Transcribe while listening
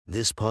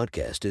This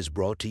podcast is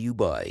brought to you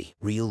by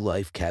Real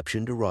Life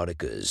Captioned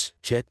Eroticas.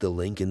 Check the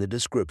link in the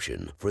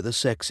description for the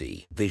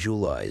sexy,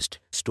 visualized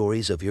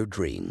stories of your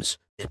dreams.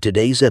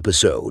 Today's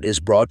episode is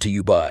brought to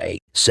you by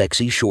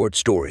Sexy Short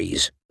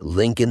Stories.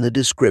 Link in the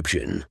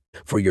description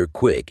for your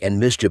quick and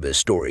mischievous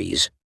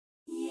stories.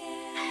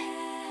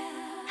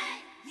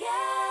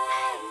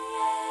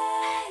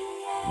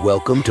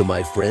 Welcome to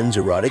my friend's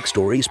Erotic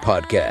Stories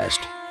podcast,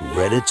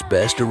 Reddit's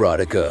Best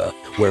Erotica,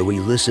 where we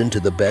listen to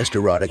the best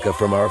erotica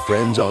from our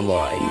friends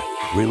online.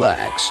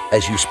 Relax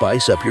as you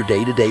spice up your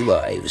day-to-day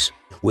lives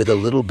with a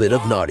little bit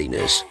of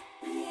naughtiness.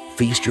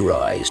 Feast your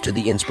eyes to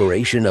the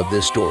inspiration of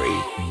this story,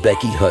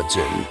 Becky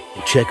Hudson.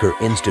 Check her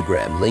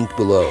Instagram linked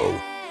below.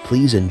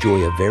 Please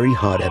enjoy a very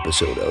hot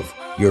episode of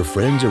Your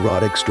Friend's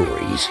Erotic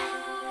Stories.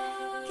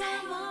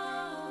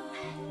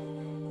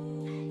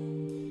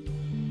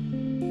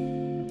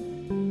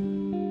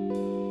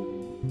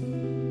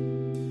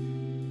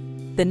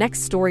 The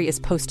next story is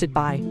posted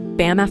by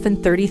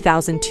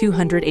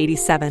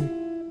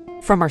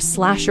BamFN30287 from our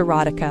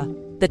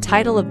 /erotica. The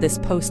title of this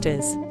post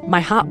is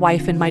My Hot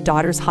Wife and My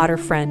Daughter's Hotter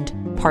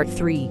Friend, Part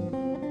 3.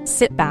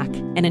 Sit back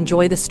and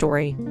enjoy the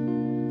story.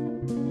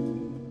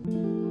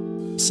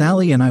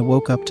 Sally and I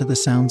woke up to the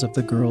sounds of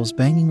the girls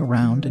banging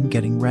around and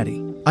getting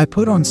ready. I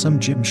put on some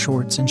gym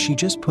shorts and she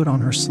just put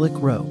on her slick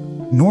robe.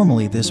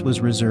 Normally this was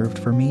reserved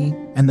for me,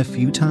 and the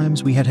few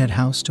times we had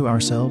house to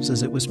ourselves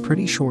as it was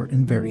pretty short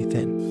and very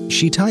thin.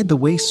 She tied the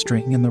waist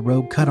string and the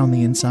robe cut on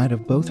the inside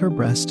of both her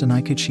breasts and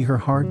I could see her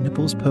hard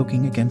nipples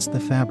poking against the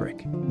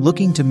fabric.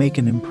 Looking to make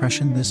an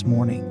impression this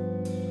morning,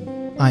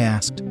 I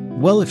asked,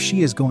 well, if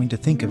she is going to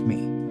think of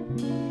me,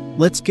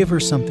 let's give her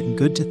something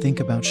good to think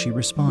about, she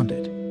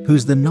responded.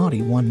 Who's the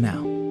naughty one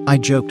now? I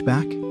joked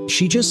back.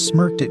 She just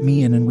smirked at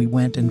me and we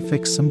went and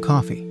fixed some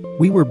coffee.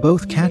 We were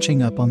both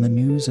catching up on the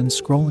news and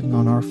scrolling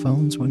on our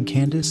phones when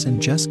Candace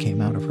and Jess came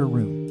out of her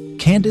room.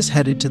 Candace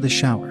headed to the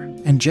shower,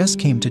 and Jess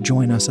came to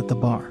join us at the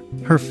bar.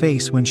 Her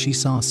face when she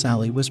saw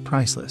Sally was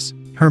priceless.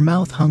 Her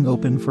mouth hung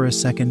open for a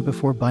second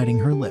before biting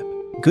her lip.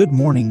 Good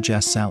morning,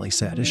 Jess, Sally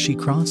said as she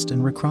crossed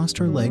and recrossed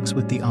her legs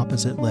with the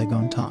opposite leg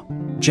on top.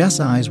 Jess'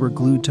 eyes were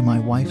glued to my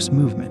wife's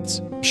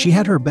movements. She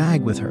had her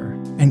bag with her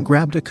and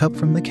grabbed a cup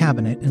from the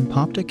cabinet and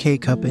popped a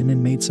K-cup in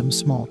and made some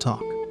small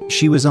talk.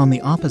 She was on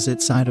the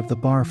opposite side of the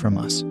bar from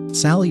us.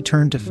 Sally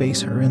turned to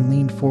face her and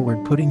leaned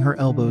forward, putting her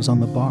elbows on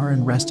the bar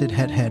and rested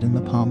head in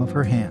the palm of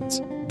her hands.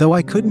 Though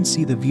I couldn't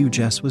see the view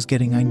Jess was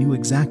getting, I knew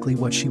exactly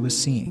what she was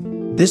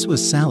seeing. This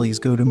was Sally's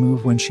go-to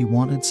move when she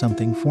wanted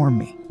something from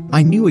me.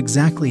 I knew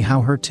exactly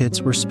how her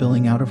tits were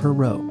spilling out of her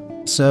robe.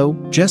 So,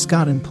 Jess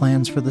got in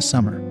plans for the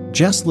summer.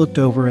 Jess looked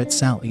over at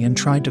Sally and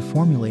tried to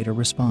formulate a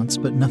response,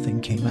 but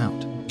nothing came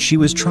out. She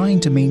was trying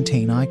to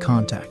maintain eye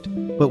contact,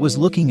 but was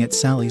looking at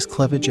Sally's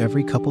cleavage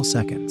every couple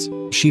seconds.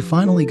 She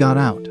finally got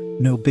out,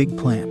 no big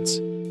plans.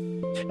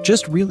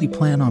 Just really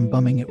plan on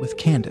bumming it with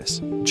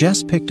Candace.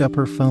 Jess picked up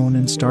her phone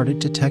and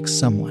started to text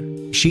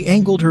someone. She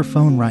angled her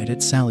phone right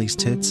at Sally's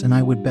tits and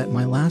I would bet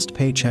my last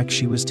paycheck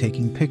she was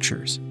taking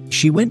pictures.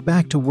 She went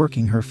back to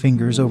working her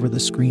fingers over the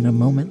screen a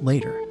moment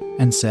later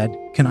and said,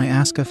 "Can I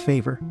ask a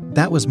favor?"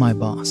 That was my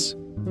boss.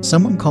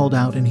 Someone called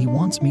out and he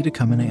wants me to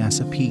come in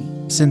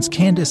ASAP. Since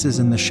Candace is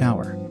in the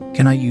shower,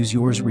 can I use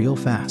yours real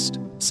fast?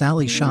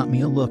 Sally shot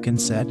me a look and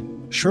said,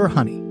 "Sure,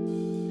 honey.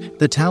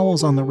 The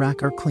towels on the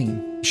rack are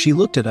clean." She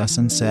looked at us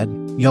and said,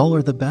 "Y'all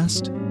are the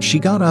best." She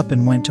got up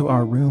and went to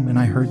our room and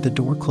I heard the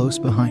door close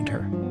behind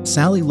her.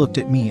 Sally looked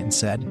at me and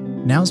said,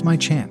 "Now's my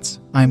chance.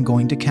 I'm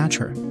going to catch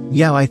her."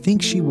 "Yeah, I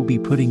think she will be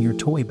putting your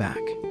toy back.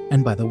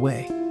 And by the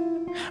way,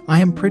 I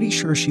am pretty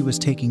sure she was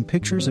taking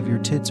pictures of your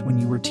tits when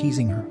you were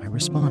teasing her," I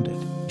responded.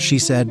 She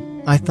said,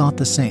 "I thought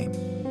the same.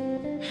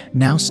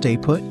 Now stay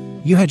put.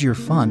 You had your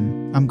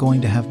fun, I'm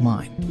going to have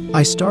mine."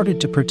 I started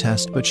to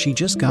protest, but she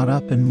just got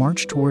up and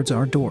marched towards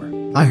our door.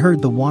 I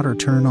heard the water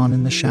turn on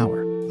in the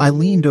shower. I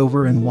leaned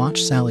over and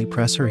watched Sally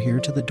press her hair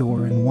to the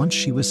door, and once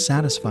she was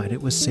satisfied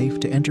it was safe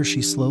to enter,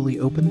 she slowly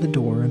opened the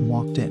door and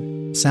walked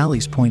in.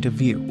 Sally's point of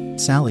view.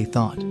 Sally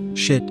thought,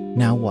 "Shit,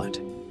 now what?"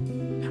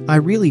 I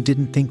really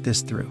didn't think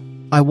this through.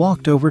 I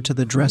walked over to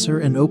the dresser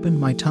and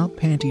opened my top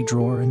panty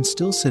drawer, and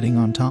still sitting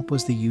on top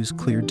was the used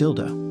clear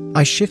dildo.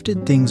 I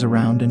shifted things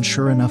around and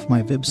sure enough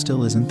my Vib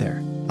still isn't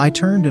there. I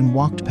turned and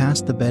walked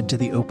past the bed to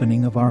the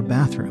opening of our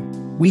bathroom.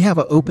 We have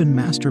an open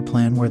master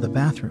plan where the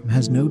bathroom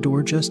has no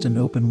door, just an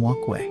open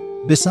walkway.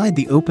 Beside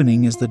the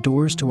opening is the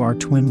doors to our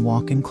twin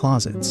walk-in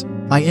closets.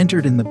 I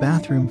entered in the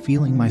bathroom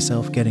feeling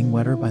myself getting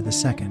wetter by the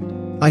second.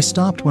 I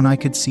stopped when I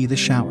could see the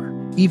shower.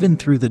 Even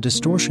through the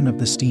distortion of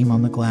the steam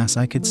on the glass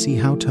I could see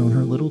how toned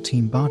her little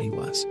teen body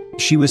was.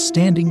 She was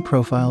standing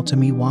profile to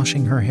me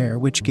washing her hair,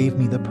 which gave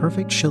me the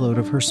perfect silhouette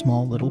of her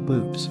small little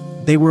boobs.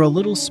 They were a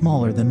little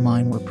smaller than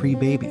mine were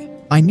pre-baby.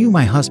 I knew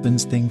my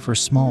husband's thing for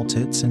small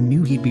tits and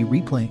knew he'd be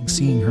replaying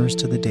seeing hers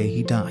to the day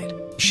he died.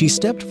 She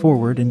stepped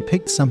forward and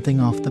picked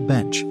something off the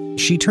bench.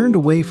 She turned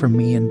away from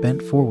me and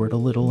bent forward a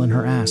little, and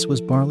her ass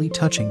was barely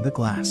touching the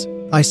glass.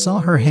 I saw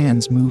her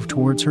hands move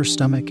towards her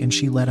stomach and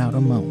she let out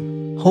a moan.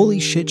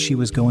 Holy shit, she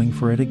was going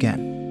for it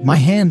again. My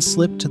hand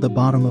slipped to the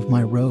bottom of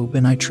my robe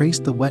and I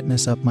traced the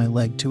wetness up my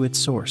leg to its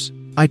source.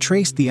 I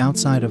traced the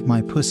outside of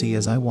my pussy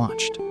as I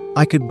watched.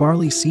 I could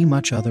barely see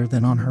much other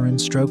than on her in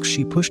strokes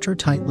she pushed her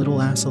tight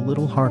little ass a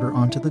little harder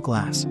onto the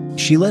glass.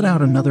 She let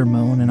out another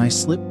moan and I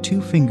slipped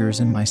 2 fingers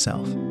in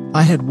myself.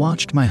 I had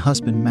watched my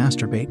husband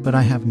masturbate, but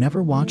I have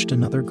never watched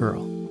another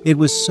girl. It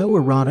was so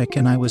erotic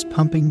and I was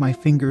pumping my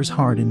fingers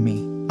hard in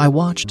me. I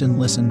watched and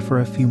listened for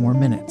a few more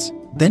minutes.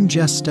 Then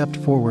Jess stepped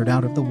forward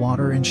out of the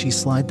water and she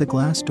slid the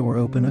glass door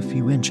open a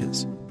few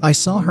inches. I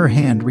saw her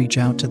hand reach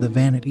out to the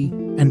vanity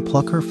and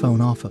pluck her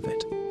phone off of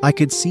it. I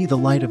could see the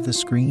light of the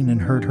screen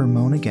and heard her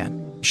moan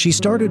again. She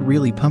started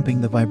really pumping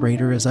the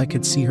vibrator as I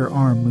could see her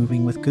arm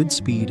moving with good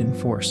speed and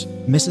force.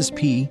 "Mrs.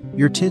 P,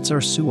 your tits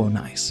are so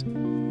nice.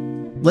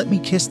 Let me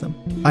kiss them."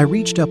 I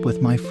reached up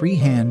with my free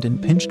hand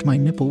and pinched my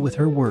nipple with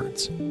her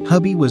words.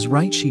 Hubby was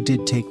right, she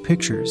did take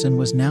pictures and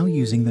was now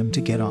using them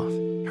to get off.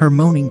 Her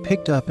moaning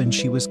picked up and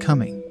she was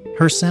coming.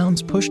 Her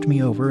sounds pushed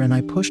me over and I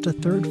pushed a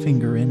third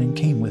finger in and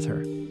came with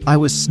her. I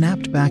was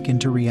snapped back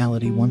into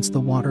reality once the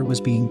water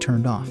was being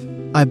turned off.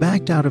 I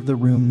backed out of the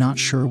room, not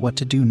sure what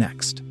to do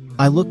next.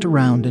 I looked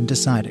around and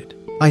decided.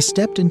 I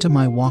stepped into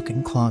my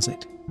walk-in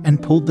closet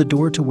and pulled the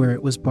door to where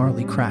it was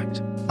barely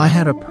cracked. I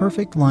had a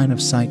perfect line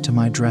of sight to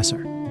my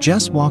dresser.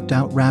 Jess walked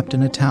out wrapped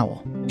in a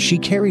towel. She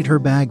carried her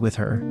bag with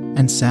her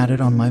and sat it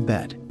on my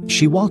bed.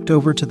 She walked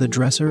over to the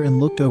dresser and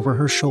looked over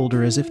her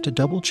shoulder as if to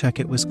double-check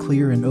it was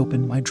clear and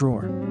opened my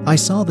drawer. I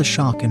saw the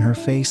shock in her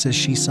face as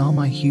she saw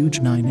my huge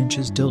 9-inch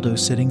dildo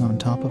sitting on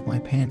top of my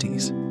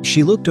panties.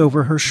 She looked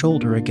over her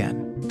shoulder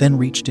again, then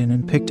reached in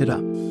and picked it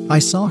up. I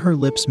saw her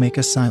lips make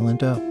a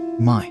silent "oh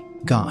my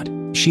God."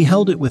 She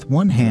held it with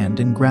one hand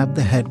and grabbed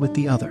the head with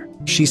the other.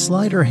 She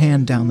slid her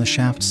hand down the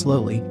shaft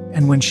slowly,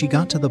 and when she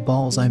got to the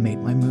balls I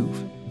made my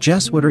move.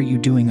 "Jess, what are you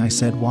doing?" I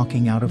said,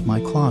 walking out of my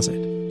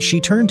closet. She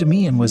turned to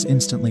me and was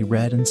instantly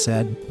red and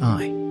said,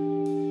 I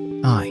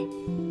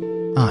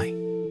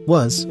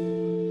was,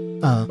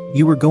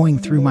 you were going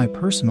through my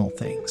personal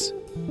things."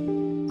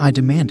 I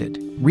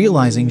demanded.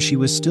 Realizing she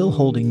was still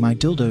holding my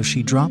dildo,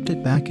 she dropped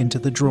it back into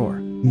the drawer.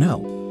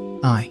 "No,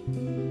 I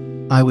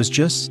was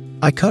just..."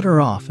 I cut her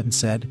off and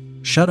said,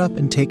 "Shut up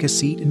and take a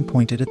seat," and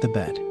pointed at the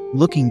bed.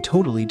 Looking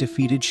totally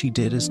defeated, she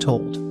did as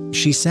told.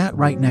 She sat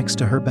right next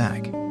to her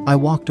bag. I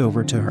walked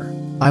over to her.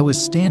 I was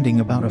standing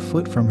about a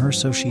foot from her,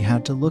 so she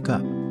had to look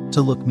up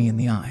to look me in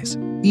the eyes.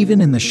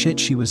 Even in the shit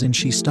she was in,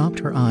 she stopped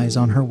her eyes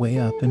on her way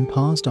up and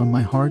paused on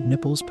my hard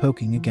nipples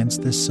poking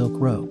against this silk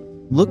robe.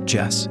 "Look,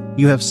 Jess,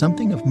 you have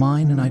something of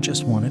mine and I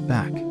just want it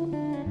back,"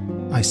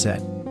 I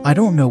said. "I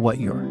don't know what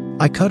you're..."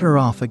 I cut her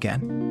off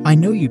again. "I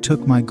know you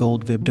took my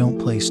gold Vib, don't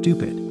play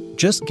stupid.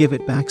 Just give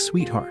it back,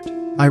 sweetheart.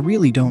 I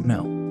really don't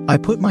know." I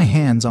put my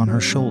hands on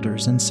her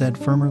shoulders and said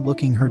firmer,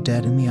 looking her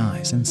dead in the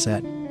eyes, and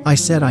said,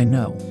 I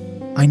know.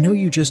 I know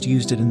you just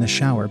used it in the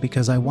shower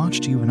because I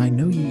watched you, and I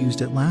know you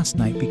used it last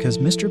night because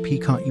Mr. P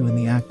caught you in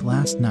the act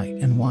last night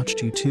and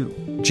watched you too."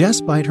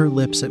 Jess bit her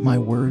lips at my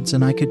words,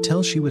 and I could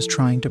tell she was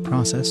trying to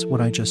process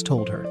what I just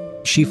told her.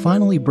 She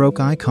finally broke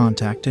eye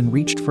contact and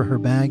reached for her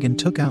bag and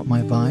took out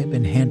my Vibe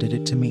and handed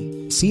it to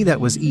me. "See,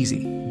 that was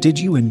easy. Did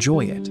you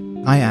enjoy it?"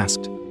 I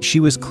asked. She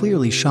was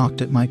clearly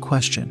shocked at my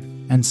question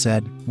and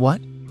said,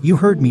 "What? You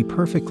heard me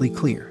perfectly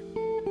clear.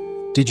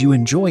 Did you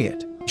enjoy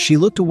it?" She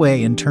looked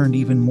away and turned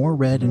even more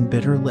red and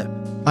bit her lip.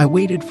 I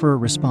waited for a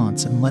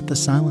response and let the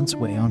silence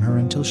weigh on her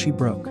until she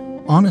broke.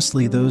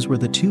 Honestly, those were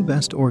the 2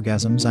 best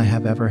orgasms I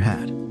have ever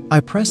had.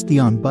 I pressed the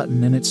on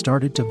button and it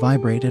started to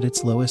vibrate at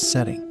its lowest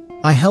setting.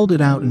 I held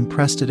it out and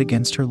pressed it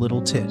against her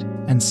little tit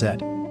and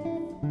said,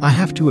 "I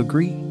have to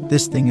agree,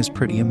 this thing is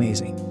pretty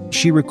amazing."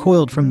 She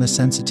recoiled from the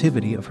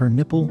sensitivity of her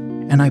nipple,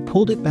 and I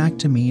pulled it back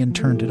to me and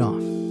turned it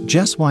off.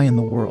 "Jess, why in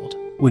the world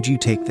would you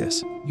take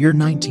this? You're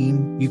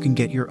 19, you can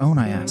get your own,"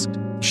 I asked.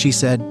 She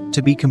said,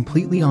 "To be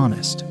completely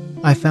honest,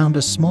 I found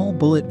a small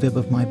bullet Vib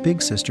of my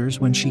big sister's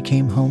when she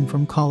came home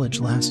from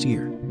college last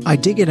year. I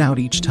dig it out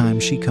each time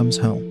she comes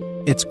home.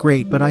 It's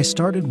great, but I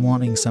started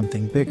wanting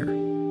something bigger.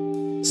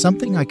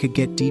 Something I could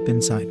get deep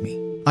inside me.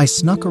 I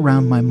snuck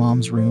around my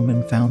mom's room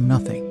and found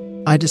nothing.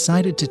 I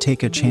decided to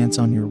take a chance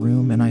on your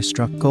room and I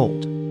struck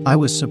gold." I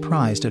was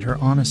surprised at her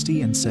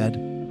honesty and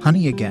said,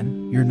 "Honey,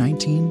 again, you're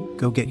 19,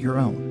 go get your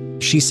own."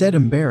 She said,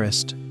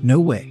 embarrassed, "No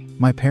way,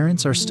 my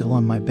parents are still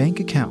on my bank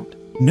account.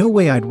 No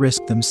way I'd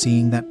risk them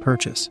seeing that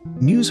purchase.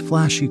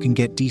 Newsflash, you can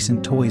get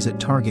decent toys at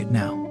Target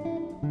now."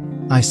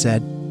 I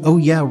said, "Oh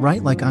yeah,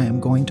 right, like I am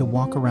going to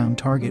walk around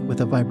Target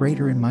with a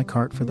vibrator in my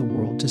cart for the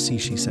world to see,"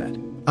 she said.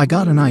 "I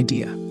got an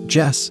idea.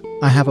 Jess,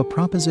 I have a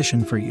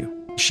proposition for you."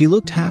 She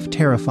looked half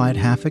terrified,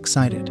 half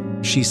excited.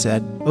 She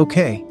said,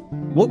 "Okay,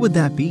 what would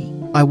that be?"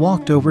 I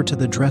walked over to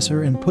the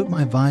dresser and put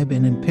my Vibe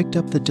in and picked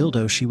up the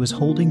dildo she was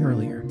holding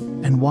earlier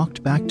and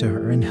walked back to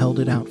her and held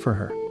it out for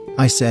her.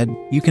 I said,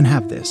 "You can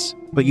have this,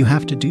 but you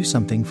have to do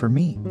something for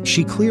me."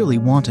 She clearly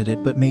wanted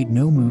it but made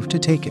no move to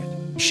take it.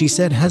 She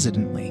said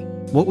hesitantly,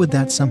 "What would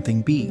that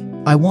something be?"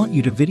 "I want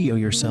you to video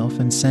yourself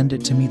and send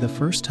it to me the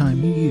first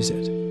time you use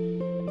it.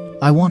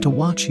 I want to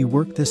watch you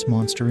work this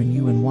monster in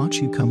you and watch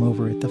you come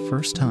over it the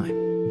first time."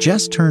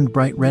 Jess turned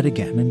bright red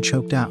again and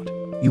choked out.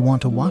 "You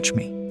want to watch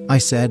me?" I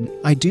said,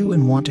 "I do,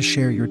 and want to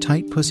share your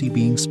tight pussy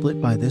being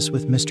split by this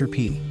with Mr.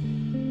 P.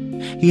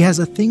 He has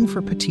a thing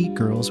for petite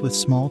girls with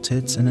small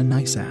tits and a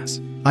nice ass.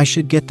 I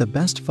should get the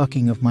best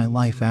fucking of my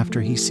life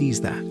after he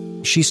sees that."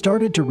 She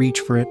started to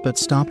reach for it but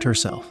stopped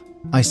herself.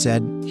 I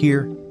said,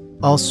 "Here,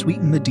 I'll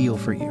sweeten the deal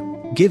for you.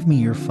 Give me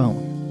your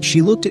phone."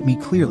 She looked at me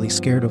clearly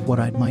scared of what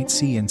I might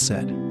see and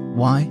said,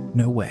 "Why,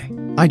 no way."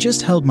 I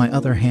just held my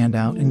other hand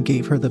out and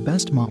gave her the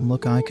best mom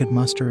look I could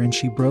muster, and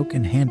she broke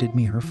and handed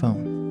me her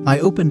phone. I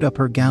opened up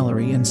her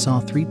gallery and saw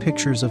 3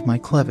 pictures of my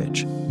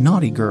cleavage.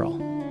 Naughty girl.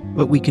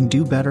 But we can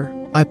do better.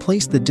 I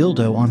placed the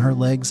dildo on her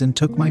legs and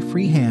took my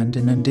free hand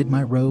and undid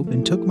my robe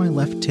and took my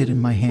left tit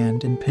in my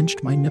hand and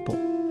pinched my nipple.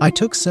 I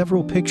took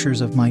several pictures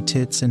of my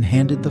tits and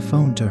handed the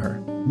phone to her.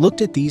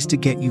 "Looked at these to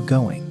get you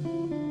going."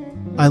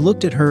 I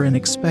looked at her and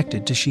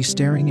expected to she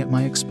staring at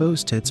my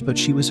exposed tits, but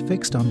she was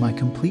fixed on my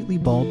completely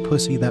bald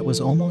pussy that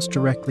was almost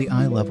directly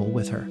eye level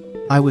with her.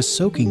 I was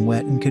soaking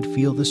wet and could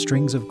feel the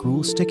strings of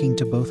gruel sticking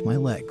to both my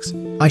legs.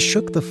 I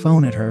shook the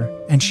phone at her,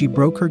 and she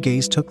broke her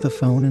gaze, took the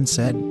phone and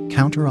said,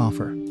 "Counter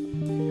offer.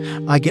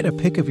 I get a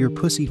pic of your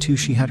pussy too."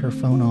 She had her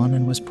phone on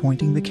and was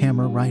pointing the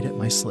camera right at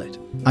my slit.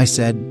 I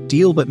said,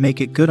 "Deal, but make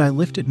it good." I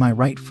lifted my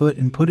right foot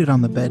and put it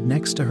on the bed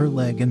next to her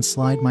leg and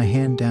slid my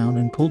hand down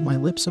and pulled my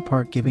lips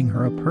apart, giving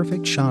her a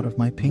perfect shot of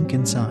my pink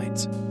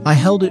insides. I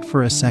held it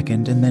for a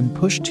second and then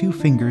pushed 2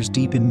 fingers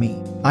deep in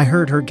me. I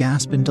heard her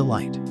gasp in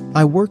delight.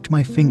 I worked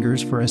my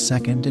fingers for a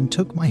second and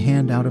took my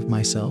hand out of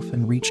myself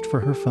and reached for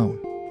her phone.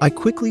 I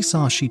quickly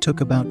saw she took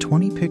about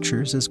 20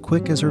 pictures as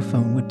quick as her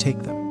phone would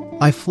take them.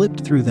 I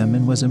flipped through them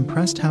and was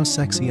impressed how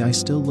sexy I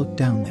still looked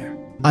down there.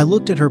 I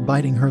looked at her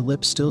biting her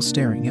lips, still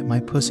staring at my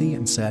pussy,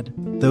 and said,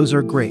 "Those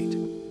are great.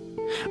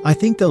 I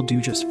think they'll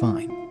do just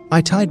fine." I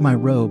tied my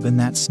robe and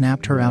that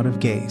snapped her out of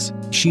gaze.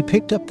 She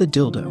picked up the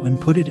dildo and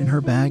put it in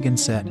her bag and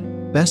said,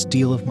 "Best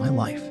deal of my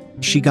life."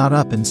 She got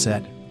up and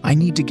said, "I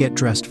need to get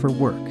dressed for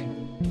work."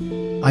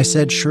 I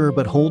said, "Sure,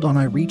 but hold on."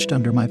 I reached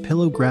under my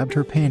pillow, grabbed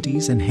her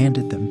panties and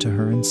handed them to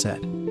her and said,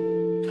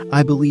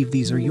 "I believe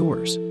these are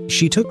yours."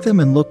 She took them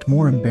and looked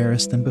more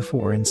embarrassed than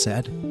before and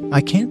said,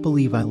 "I can't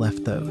believe I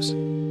left those.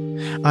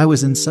 I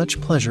was in such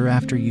pleasure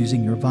after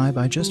using your vibe.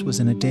 I just was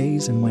in a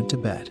daze and went to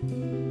bed.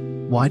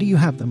 Why do you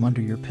have them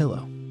under your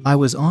pillow?" I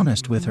was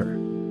honest with her.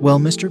 Well,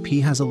 Mr. P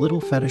has a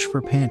little fetish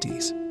for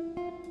panties.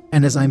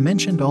 And as I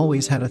mentioned,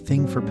 always had a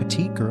thing for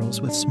petite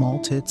girls with small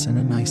tits and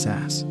a nice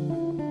ass.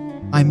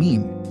 I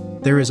mean,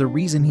 there is a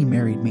reason he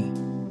married me.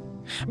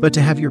 But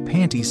to have your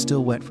panties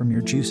still wet from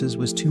your juices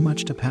was too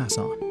much to pass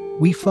on.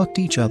 We fucked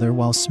each other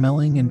while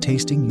smelling and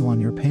tasting you on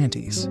your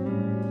panties.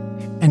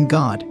 And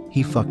God,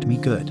 he fucked me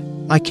good.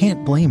 I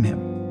can't blame him.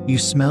 You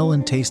smell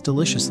and taste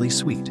deliciously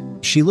sweet.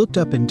 She looked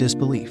up in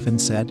disbelief and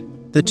said,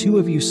 "The 2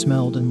 of you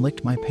smelled and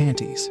licked my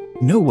panties."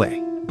 "No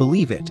way."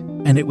 "Believe it,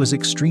 and it was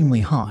extremely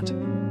hot."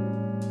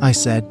 I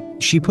said.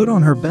 She put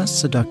on her best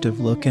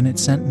seductive look and it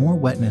sent more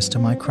wetness to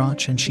my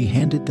crotch, and she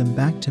handed them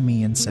back to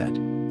me and said,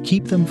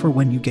 "Keep them for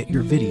when you get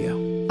your video."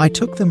 I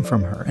took them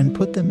from her and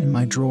put them in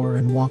my drawer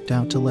and walked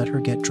out to let her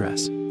get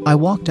dressed. I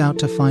walked out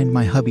to find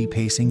my hubby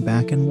pacing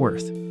back and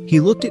forth. He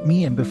looked at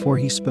me, and before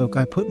he spoke,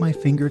 I put my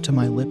finger to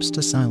my lips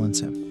to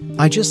silence him.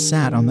 I just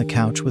sat on the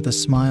couch with a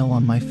smile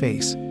on my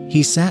face.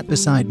 He sat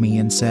beside me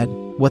and said,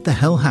 "What the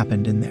hell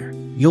happened in there?"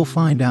 "You'll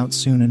find out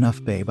soon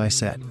enough, babe," I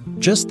said.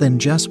 Just then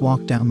Jess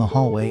walked down the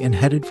hallway and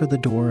headed for the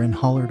door and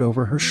hollered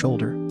over her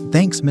shoulder,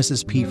 "Thanks,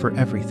 Mrs. P, for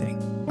everything.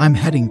 I'm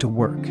heading to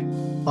work.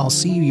 I'll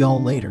see you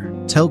y'all later.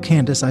 Tell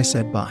Candace I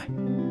said bye."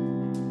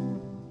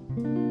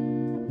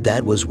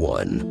 That was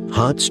one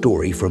hot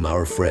story from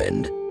our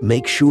friend.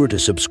 Make sure to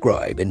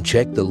subscribe and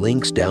check the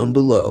links down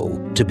below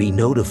to be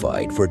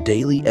notified for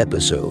daily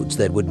episodes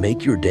that would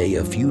make your day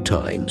a few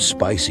times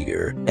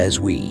spicier as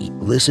we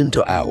listen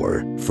to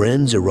our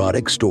friends'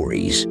 erotic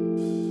stories.